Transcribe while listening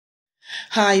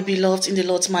Hi, beloved in the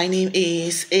Lord. My name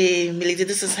is Melody.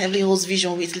 This is Heavenly Host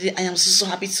Vision with Lady. I am so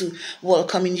happy to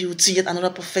welcoming you to yet another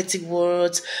prophetic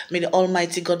word. May the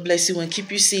Almighty God bless you and keep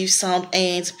you safe, sound,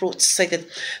 and protected.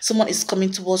 Someone is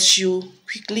coming towards you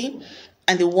quickly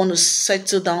and they want to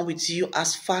settle down with you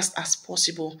as fast as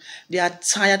possible. They are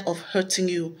tired of hurting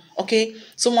you. Okay?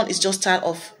 Someone is just tired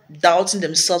of doubting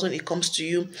themselves when it comes to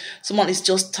you. Someone is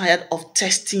just tired of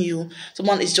testing you.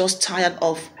 Someone is just tired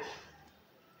of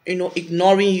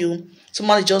ignoring you.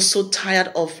 Someone is just so tired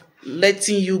of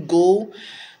letting you go.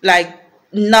 Like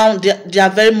now they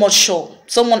are very much sure.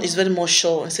 Someone is very much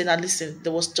sure and saying that listen,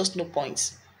 there was just no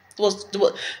point.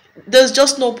 There's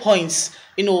just no point,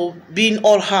 being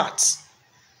all heart.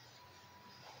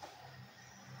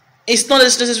 It's not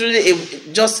necessarily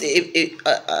just a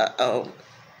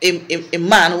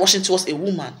man washing towards a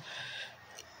woman.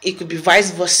 It could be vice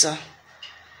versa.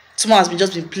 Someone has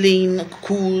just been playing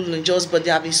cool and but they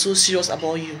have been so serious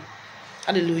about you.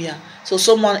 Hallelujah. So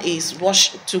someone is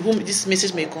rushed to whom this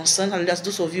message may concern. Hallelujah.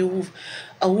 Those of you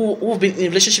who've been in a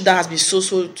relationship that has been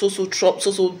so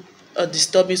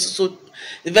disturbing, so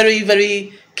very,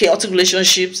 very chaotic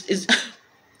relationships.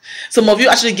 Some of you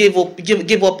actually gave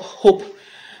up hope.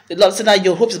 The Lord said that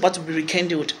your hope is about to be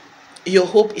rekindled. Your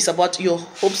hopes about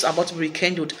to be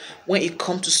rekindled when it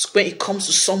comes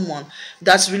to someone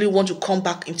that's really want to come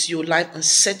back into your life and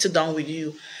settle down with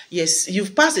you. Yes,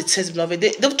 you've passed the test, beloved.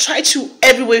 They've tried you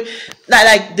every way,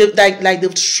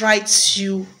 they've tried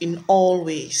you in all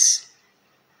ways.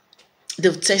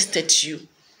 They've tested you,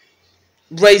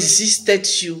 resisted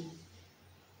you,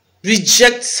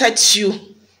 rejected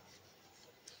you.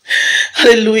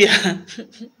 Hallelujah.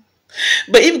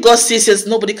 But if God says yes,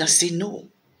 nobody can say no.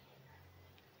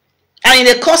 And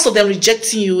in the course of them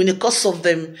rejecting you, in the course of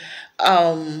them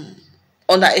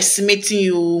underestimating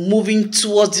you, moving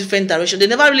towards different directions, they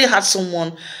never really had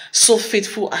someone so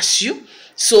faithful as you,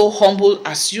 so humble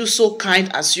as you, so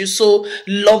kind as you, so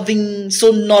loving,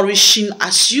 so nourishing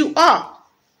as you are.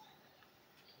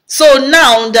 So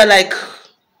now they're like,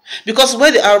 because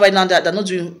where they are right now, they're not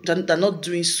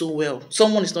doing so well.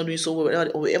 Someone is not doing so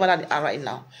well wherever that they are right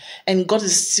now, and God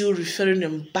is still referring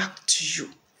them back to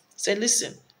you. Say,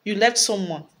 listen. You left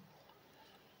someone.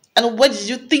 And where did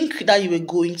you think that you were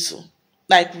going to?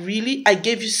 Like, really? I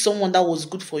gave you someone that was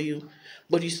good for you.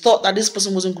 But you thought that this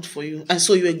person wasn't good for you. And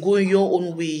so you were going your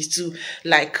own ways to,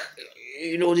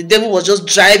 the devil was just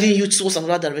driving you towards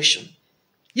another direction.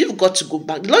 You've got to go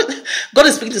back. God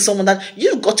is speaking to someone that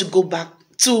you've got to go back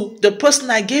to the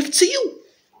person I gave to you.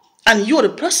 And you're the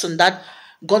person that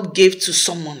God gave to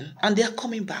someone. And they are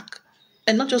coming back.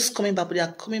 And not just coming back, but they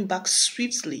are coming back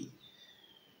swiftly.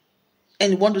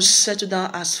 And want to settle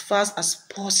down as fast as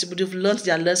possible. They've learned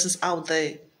their lessons out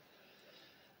there.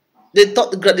 They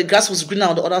thought the grass was greener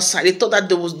on the other side. They thought that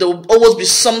there would always be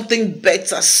something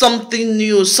better, something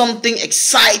new, something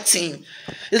exciting.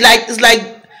 It's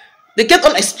like they kept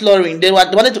on exploring. They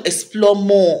wanted to explore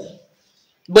more.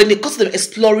 But in the course of them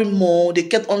exploring more, they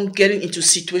kept on getting into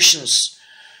situations.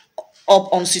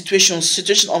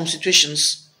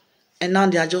 Situations. And now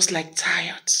they are just like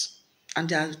tired. And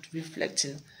they are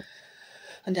reflecting.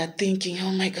 And they're thinking,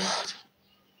 oh my God,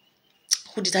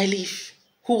 who did I leave?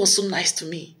 Who was so nice to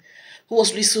me? Who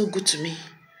was really so good to me?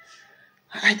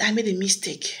 I made a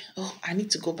mistake. Oh, I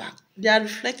need to go back. They are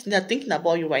reflecting, they are thinking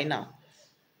about you right now.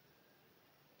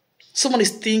 Someone is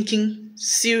thinking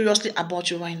seriously about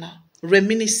you right now.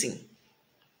 Reminiscing.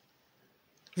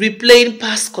 Replaying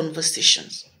past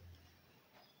conversations.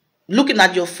 Looking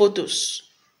at your photos.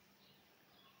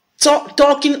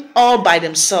 Talking all by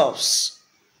themselves.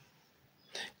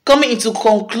 Coming into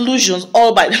conclusions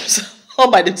all by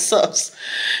themselves.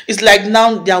 It's like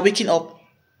now they are waking up.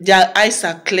 Their eyes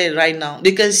are clear right now.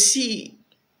 They can see.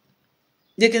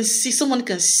 Someone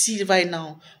can see right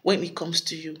now when it comes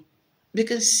to you. They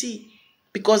can see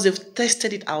because they've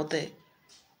tested it out there.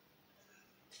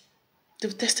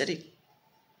 They've tested it.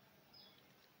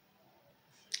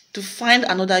 To find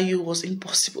another you was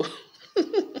impossible.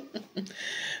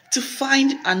 To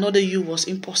find another you was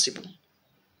impossible.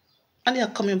 And they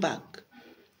are coming back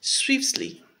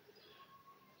swiftly.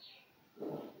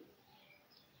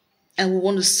 And we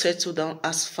want to settle down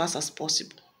as fast as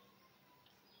possible.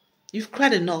 You've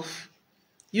cried enough.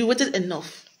 You waited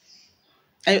enough.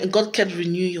 And God kept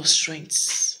renewing your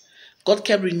strength. God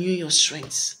kept renewing your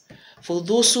strength. For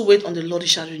those who wait on the Lord, He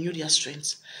shall renew their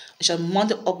strength. They shall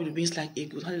mount up with wings like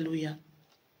eagles. Hallelujah.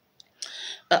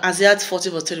 Isaiah 40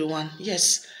 verse 31.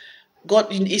 Yes. God,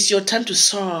 it's your time to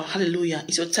soar. Hallelujah.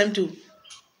 It's your time to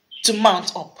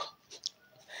mount up.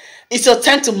 It's your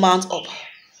time to mount up.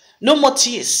 No more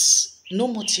tears. No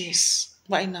more tears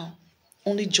right now.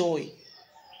 Only joy.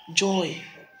 Joy,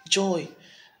 joy.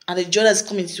 And the joy that's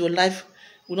coming into your life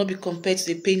will not be compared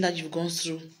to the pain that you've gone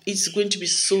through. It's going to be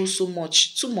so, so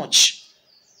much, too much.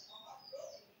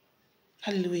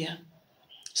 Hallelujah.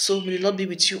 So may the Lord be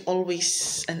with you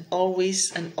always and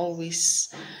always and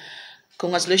always.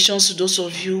 Congratulations to those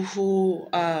of you who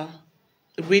are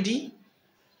ready.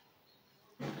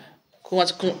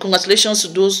 Congratulations to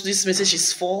those this message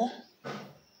is for.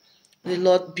 May the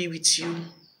Lord be with you.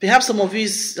 Perhaps some of you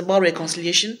is about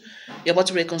reconciliation. You're about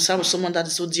to reconcile with someone that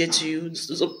is so dear to you.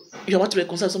 You're about to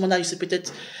reconcile with someone that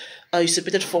you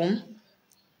separated from.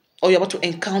 Or you're about to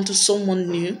encounter someone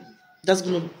new that's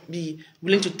going to be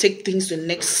willing to take things to the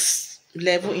next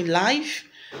level in life.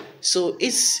 So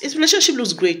its relationship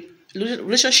looks great.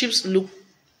 Relationships look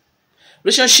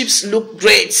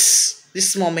great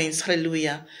this moment.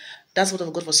 Hallelujah. That's what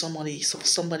I've got for somebody. So for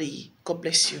somebody, God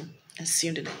bless you and see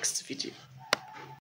you in the next video.